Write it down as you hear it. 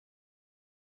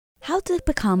How to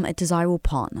become a desirable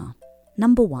partner.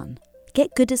 Number 1,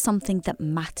 get good at something that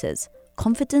matters.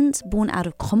 Confidence born out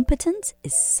of competence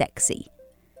is sexy.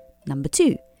 Number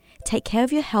 2, take care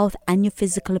of your health and your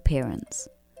physical appearance.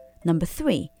 Number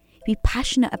 3, be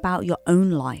passionate about your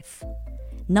own life.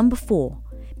 Number 4,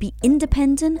 be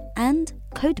independent and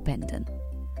codependent.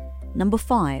 Number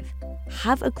 5,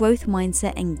 have a growth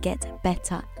mindset and get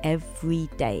better every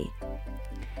day.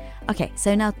 Okay,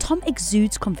 so now Tom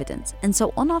exudes confidence, and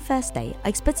so on our first date, I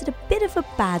expected a bit of a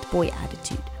bad boy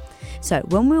attitude. So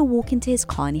when we were walking to his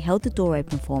car and he held the door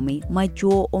open for me, my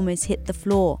jaw almost hit the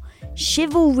floor.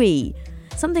 Chivalry!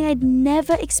 Something I'd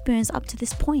never experienced up to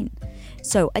this point.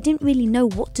 So I didn't really know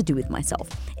what to do with myself.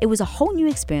 It was a whole new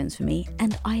experience for me,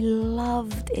 and I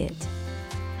loved it.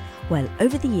 Well,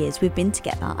 over the years we've been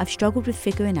together, I've struggled with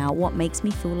figuring out what makes me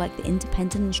feel like the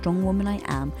independent and strong woman I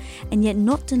am, and yet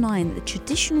not denying that the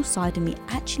traditional side of me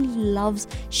actually loves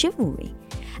chivalry,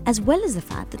 as well as the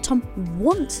fact that Tom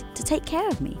wants to take care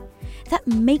of me. That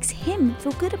makes him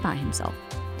feel good about himself.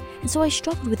 And so I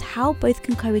struggled with how both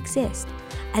can coexist.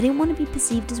 I didn't want to be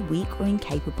perceived as weak or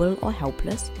incapable or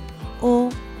helpless, or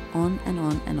on and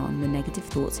on and on the negative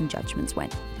thoughts and judgments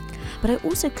went. But I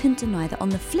also couldn't deny that on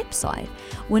the flip side,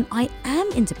 when I am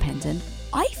independent,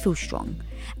 I feel strong.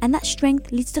 And that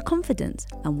strength leads to confidence.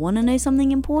 And want to know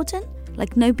something important?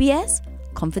 Like no BS,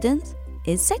 confidence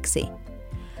is sexy.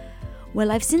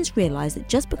 Well, I've since realised that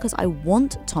just because I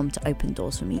want Tom to open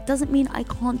doors for me doesn't mean I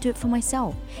can't do it for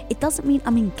myself. It doesn't mean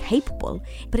I'm incapable,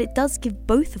 but it does give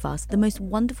both of us the most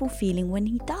wonderful feeling when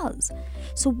he does.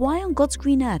 So why on God's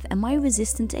green earth am I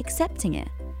resistant to accepting it?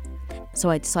 So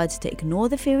I decided to ignore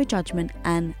the fear of judgment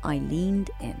and I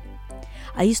leaned in.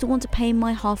 I used to want to pay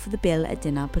my half of the bill at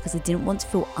dinner because I didn't want to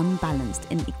feel unbalanced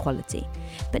in equality.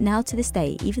 But now to this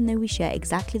day, even though we share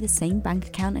exactly the same bank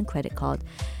account and credit card,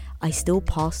 I still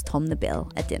pass Tom the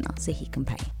bill at dinner so he can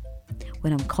pay.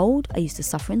 When I'm cold, I used to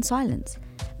suffer in silence.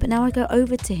 But now I go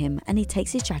over to him and he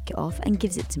takes his jacket off and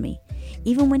gives it to me,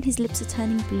 even when his lips are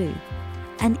turning blue.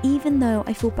 And even though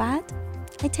I feel bad,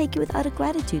 I take it with utter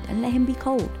gratitude and let him be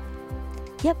cold.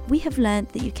 Yep, we have learned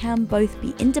that you can both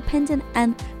be independent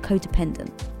and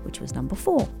codependent, which was number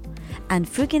 4. And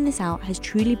figuring this out has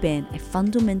truly been a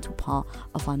fundamental part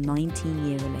of our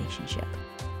 19-year relationship.